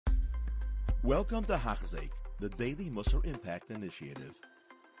Welcome to Hachzik, the Daily Musar Impact Initiative.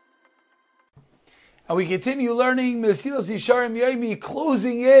 And we continue learning Mesilas Yesharim Yomi,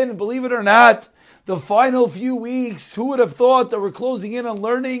 closing in, believe it or not, the final few weeks. Who would have thought that we're closing in on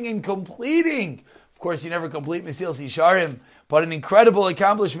learning and completing? Of course, you never complete Mesilas Yesharim, but an incredible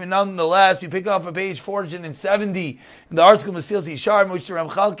accomplishment nonetheless. We pick up on page 470 in the article Mesilas Yesharim, which the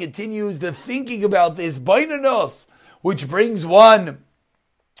Ramchal continues the thinking about this Bainanos, which brings one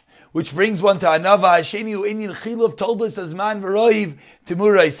to Anava. Hasheni Inyan Chiluf told us as man v'roiv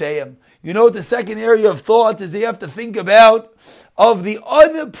Timurai Seyam. You know what the second area of thought is they have to think about of the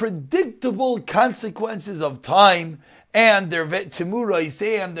unpredictable consequences of time and their Timurai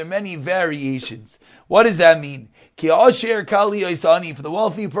Seyam, their many variations. What does that mean? Ki Asher Kali Oisani, for the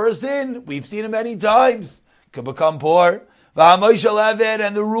wealthy person, we've seen him many times, could become poor. And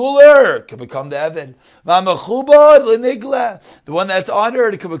the ruler could become the Eved. The one that's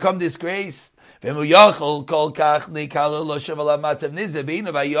honored could become disgrace. Now, if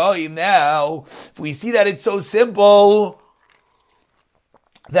we see that it's so simple,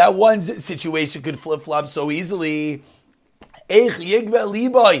 that one situation could flip-flop so easily.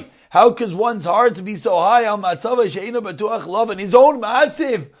 How could one's heart to be so high on matzava and his own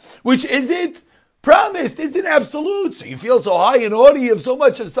matziv, which isn't promised, isn't absolute. So you feel so high and haughty of so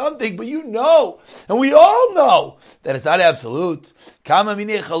much of something, but you know, and we all know, that it's not absolute. How many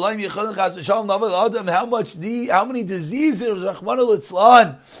diseases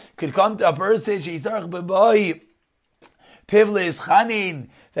could come to a person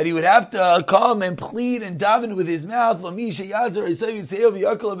that he would have to come and plead and daven with his mouth, someone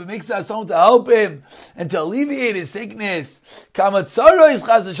to help him and to alleviate his sickness. How many tzaros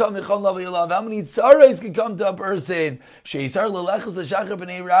can come to a person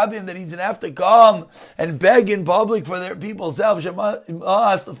that he's going to have to come and beg in public for their people's help, and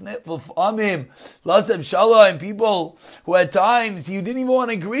people who at times he didn't even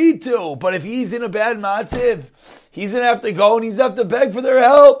want to agree to, but if he's in a bad matziv, he's going to have to go and he's going to have to beg for their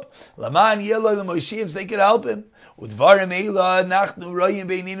help. So they can help him. We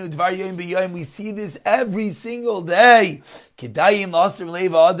see this every single day. The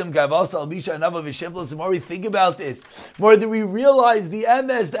more we think about this, the more that we realize the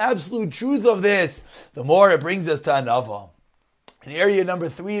emes, the absolute truth of this, the more it brings us to Anava. And area number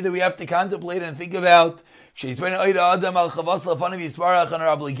 3 that we have to contemplate and think about, on our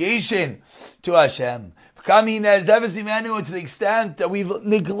obligation to Hashem. To the extent that we've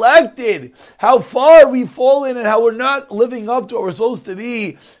neglected how far we've fallen and how we're not living up to what we're supposed to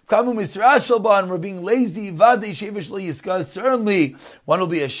be. We're being lazy. Certainly, one will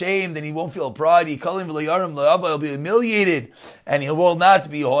be ashamed and he won't feel pride. He'll be humiliated and he will not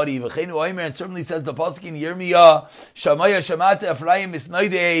be haughty. And certainly says the pasuk in Yirmiyah,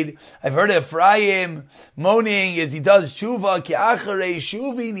 I've heard Ephraim moaning as he does tshuva,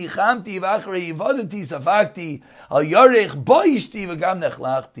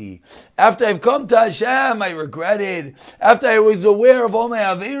 after I've come to Hashem, I regretted. After I was aware of all my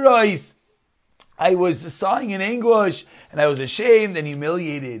averos, I was sighing in anguish, and I was ashamed and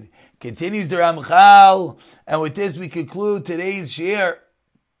humiliated. Continues the Ramchal, and with this we conclude today's shir.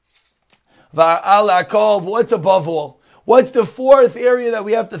 What's above all? What's the fourth area that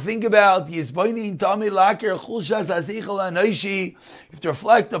we have to think about? You have to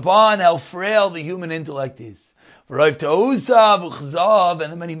reflect upon how frail the human intellect is. And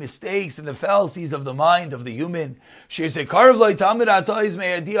the many mistakes and the fallacies of the mind of the human.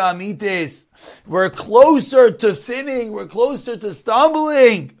 We're closer to sinning, we're closer to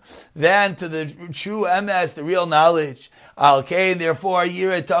stumbling than to the true emes, the real knowledge. Okay, and therefore, we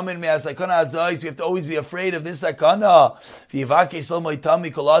have to always be afraid of this sakana.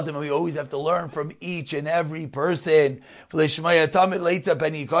 And we always have to learn from each and every person. And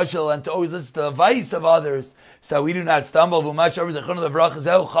to always listen to the advice of others, so we do not stumble. The one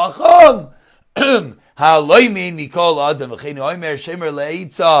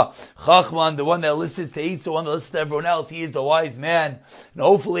that listens to Eitz, the one that listens to everyone else, he is the wise man. And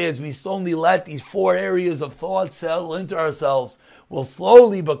hopefully, as we slowly let these 4 areas of thought settle into ourselves, we'll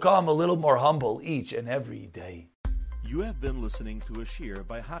slowly become a little more humble each and every day. You have been listening to a shir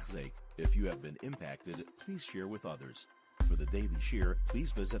by Hachzik. If you have been impacted, please share with others. For the daily shir,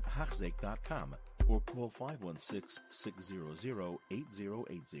 please visit Hachzik.com or call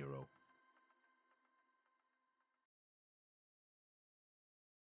 516-600-8080.